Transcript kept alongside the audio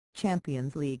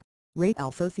Champions League,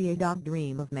 Real Sociedad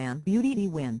dream of Man Beauty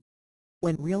win.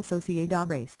 When Real Sociedad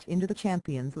raced into the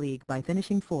Champions League by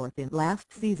finishing fourth in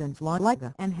last season's La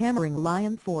Liga and hammering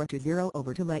Lyon 4-0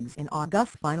 over two legs in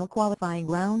August's final qualifying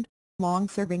round,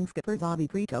 long-serving skipper Xavi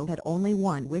Prieto had only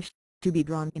one wish: to be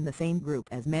drawn in the same group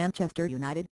as Manchester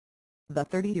United. The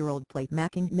 30-year-old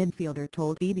playmaking midfielder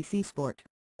told BBC Sport,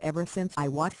 "Ever since I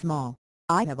was small,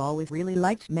 I have always really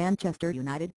liked Manchester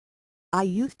United. I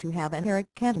used to have an Eric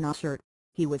Cantona shirt,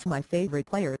 he was my favourite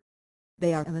player.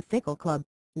 They are a mythical club,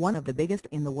 one of the biggest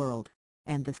in the world,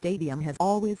 and the stadium has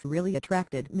always really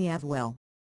attracted me as well."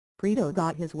 Prieto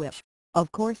got his wish,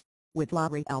 of course, with La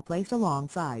Real placed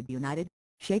alongside United,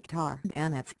 Shakhtar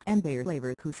Donetsk and Bayer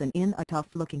Leverkusen in a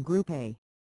tough-looking Group A.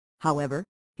 However,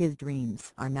 his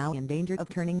dreams are now in danger of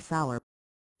turning sour.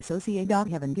 Sociedad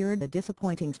have endured a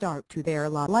disappointing start to their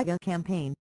La Liga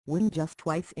campaign, winning just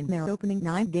twice in their opening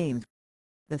 9 games.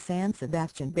 The San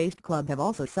Sebastian-based club have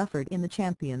also suffered in the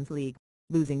Champions League,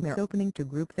 losing their opening 2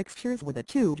 group fixtures with a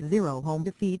 2-0 home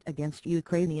defeat against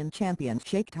Ukrainian champions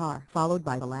Shakhtar, followed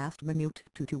by the last-minute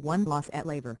 2-1 loss at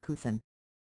Leverkusen.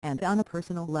 And on a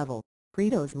personal level,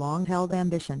 Prieto's long-held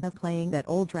ambition of playing at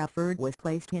Old Trafford was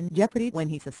placed in jeopardy when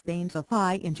he sustained a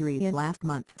thigh injury in last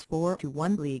month's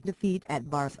 4-1 league defeat at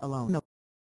Barcelona.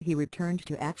 He returned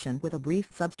to action with a brief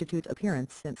substitute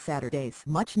appearance in Saturday's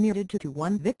much-needed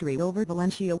 2-1 victory over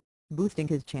Valencia, boosting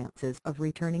his chances of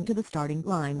returning to the starting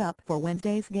lineup for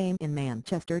Wednesday's game in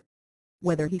Manchester.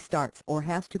 Whether he starts or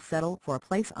has to settle for a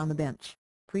place on the bench,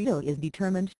 Prieto is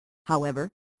determined, however,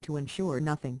 to ensure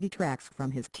nothing detracts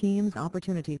from his team's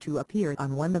opportunity to appear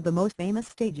on one of the most famous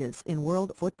stages in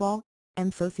world football,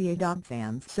 and Sociedad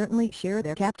fans certainly share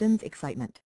their captain's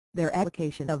excitement. Their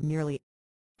allocation of nearly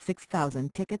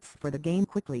 6,000 tickets for the game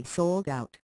quickly sold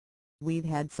out. "We've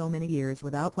had so many years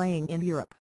without playing in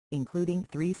Europe, including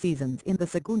 3 seasons in the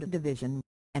Segunda Division,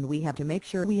 and we have to make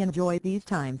sure we enjoy these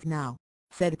times now,"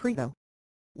 said Prieto.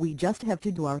 "We just have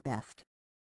to do our best.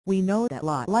 We know that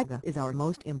La Liga is our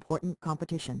most important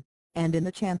competition, and in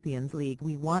the Champions League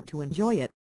we want to enjoy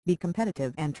it, be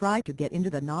competitive and try to get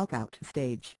into the knockout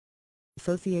stage."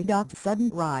 Sociedad's sudden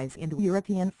rise into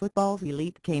European football's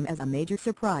elite came as a major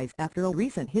surprise after a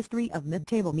recent history of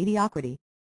mid-table mediocrity.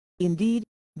 Indeed,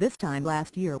 this time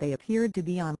last year they appeared to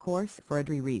be on course for a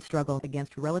dreary struggle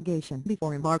against relegation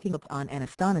before embarking upon an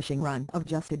astonishing run of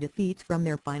just 2 defeats from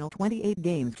their final 28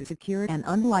 games to secure an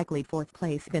unlikely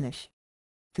 4th-place finish.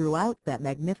 Throughout that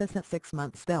magnificent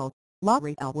 6-month spell, La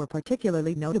Real were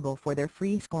particularly notable for their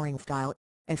free-scoring style,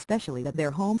 especially at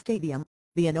their home stadium,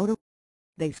 the Anoeta.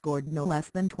 They scored no less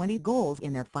than 20 goals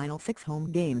in their final 6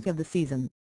 home games of the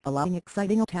season, allowing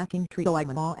exciting attacking trio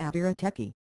Imanol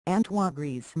Abirateki, Antoine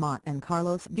Griezmann and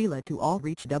Carlos Vela to all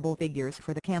reach double figures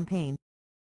for the campaign.